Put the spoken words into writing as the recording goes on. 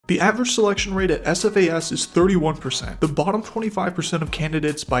The average selection rate at SFAS is 31%. The bottom 25% of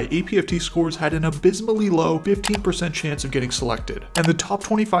candidates by APFT scores had an abysmally low 15% chance of getting selected, and the top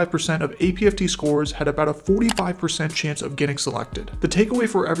 25% of APFT scores had about a 45% chance of getting selected. The takeaway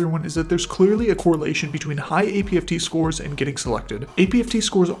for everyone is that there's clearly a correlation between high APFT scores and getting selected. APFT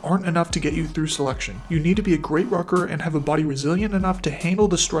scores aren't enough to get you through selection. You need to be a great rucker and have a body resilient enough to handle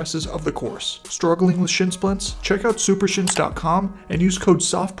the stresses of the course. Struggling with shin splints? Check out supershins.com and use code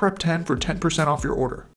SOFTPREP10 for 10% off your order.